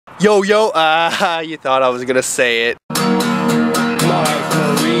Yo, yo, you thought I was gonna say it. Mike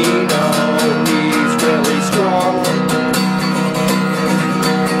Marino, he's really strong.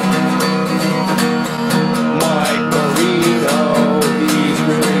 Mike Marino, he's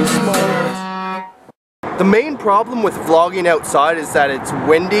really smart. The main problem with vlogging outside is that it's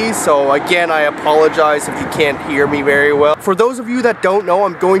windy, so again I apologize if you can't hear me very well. For those of you that don't know,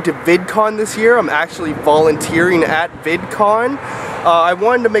 I'm going to VidCon this year. I'm actually volunteering at VidCon. I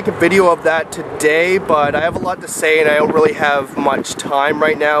wanted to make a video of that today, but I have a lot to say and I don't really have much time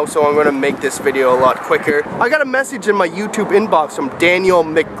right now, so I'm going to make this video a lot quicker. I got a message in my YouTube inbox from Daniel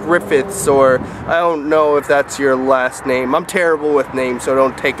McGriffiths, or I don't know if that's your last name. I'm terrible with names, so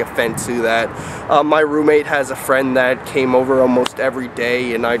don't take offense to that. My roommate has a friend that came over almost every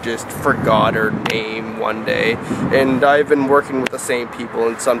day and I just forgot her name one day. And I've been working with the same people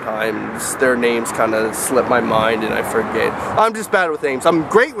and sometimes their names kind of slip my mind and I forget. I'm just bad with names. I'm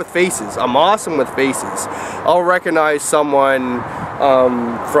great with faces. I'm awesome with faces. I'll recognize someone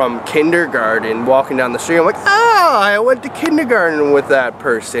from kindergarten walking down the street. I'm like, ah, I went to kindergarten with that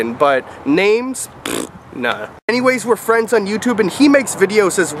person. But names, nah. Anyways, we're friends on YouTube and he makes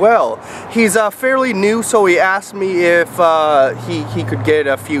videos as well. He's fairly new, so he asked me if he could get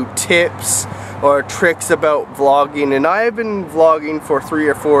a few tips or tricks about vlogging, and I have been vlogging for 3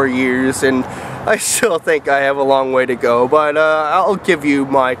 or 4 years and I still think I have a long way to go, but I'll give you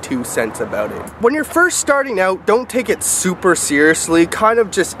my 2 cents about it. When you're first starting out, don't take it super seriously. Kind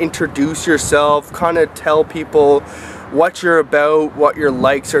of just introduce yourself, kind of tell people what you're about, what your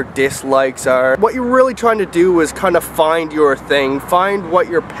likes or dislikes are. What you're really trying to do is kind of find your thing, find what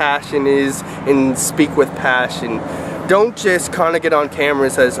your passion is and speak with passion. Don't just kind of get on camera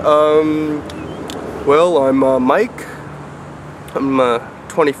and says, well, I'm Mike, I'm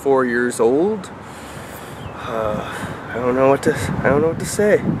 24 years old. I don't know what to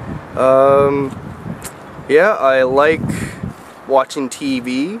say. Yeah, I like watching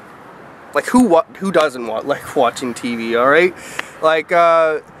TV. Like who doesn't like watching TV, alright? Like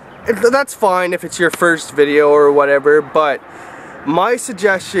that's fine if it's your first video or whatever, but my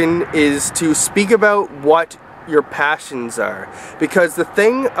suggestion is to speak about what your passions are, because the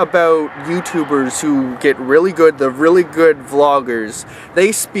thing about YouTubers who get really good, the really good vloggers,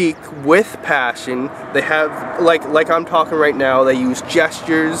 they speak with passion. They have, like I'm talking right now, they use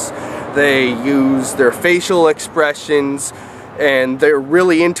gestures, they use their facial expressions, and they're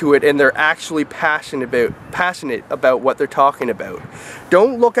really into it and they're actually passionate about what they're talking about.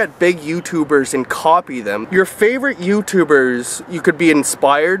 Don't look at big YouTubers and copy them. Your favorite YouTubers, you could be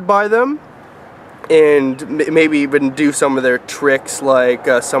inspired by them and maybe even do some of their tricks, like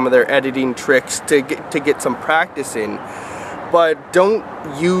some of their editing tricks to get some practice in. But don't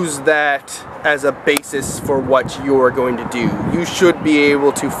use that as a basis for what you're going to do. You should be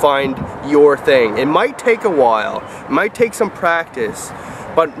able to find your thing. It might take a while, it might take some practice,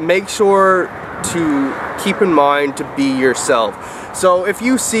 but make sure to keep in mind to be yourself. So if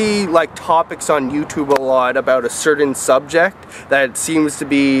you see like topics on YouTube a lot about a certain subject that seems to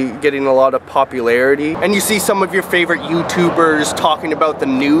be getting a lot of popularity, and you see some of your favorite YouTubers talking about the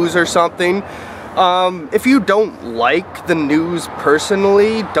news or something, if you don't like the news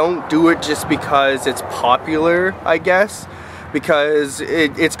personally, don't do it just because it's popular, I guess, because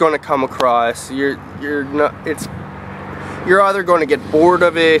it's going to come across, you're either going to get bored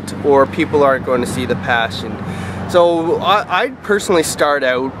of it or people aren't going to see the passion. So I'd personally start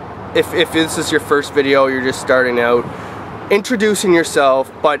out, if this is your first video, you're just starting out, introducing yourself,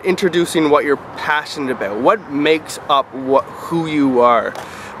 but introducing what you're passionate about, what makes up who you are.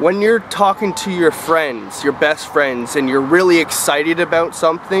 When you're talking to your friends, your best friends, and you're really excited about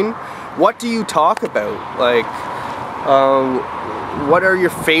something, what do you talk about? Like, what are your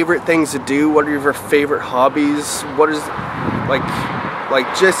favorite things to do? What are your favorite hobbies? What is, like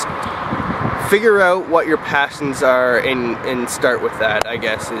just figure out what your passions are and start with that, I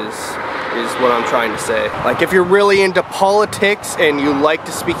guess, is what I'm trying to say. Like, if you're really into politics and you like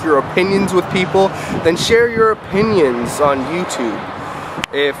to speak your opinions with people, then share your opinions on YouTube.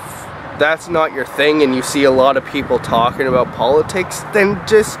 If that's not your thing and you see a lot of people talking about politics, then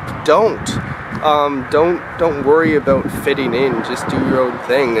just don't worry about fitting in, just do your own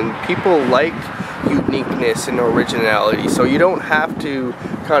thing. And people like uniqueness and originality, so you don't have to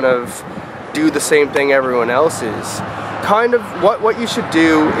kind of do the same thing everyone else is. Kind of what you should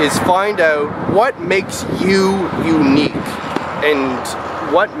do is find out what makes you unique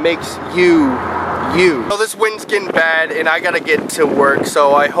and what makes you you. So this wind's getting bad and I gotta get to work,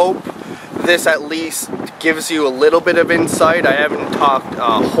 so I hope this at least gives you a little bit of insight. I haven't talked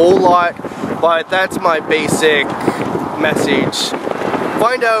a whole lot, but that's my basic message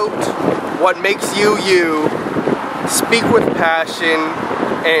Find out what makes you you, speak with passion,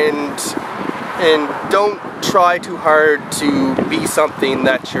 and don't try too hard to be something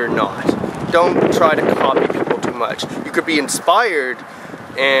that you're not. Don't try to copy people too much. You could be inspired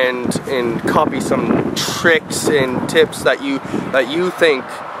and copy some tricks and tips that you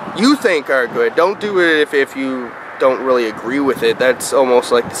think are good. Don't do it if you don't really agree with it. That's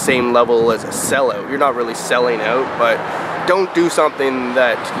almost like the same level as a sellout. You're not really selling out, but don't do something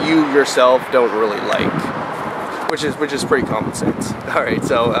that you yourself don't really like, which is pretty common sense. All right,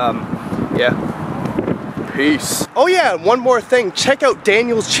 so yeah, peace. Oh yeah, one more thing. Check out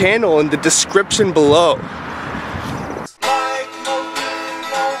Daniel's channel in the description below.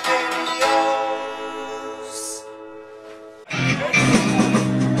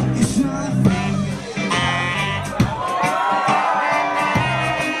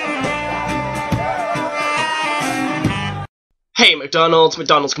 Hey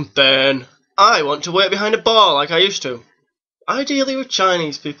McDonald's can burn. I want to work behind a bar like I used to. Ideally with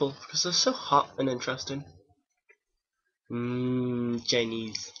Chinese people, because they're so hot and interesting.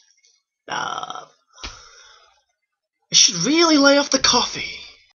 Chinese. I should really lay off the coffee.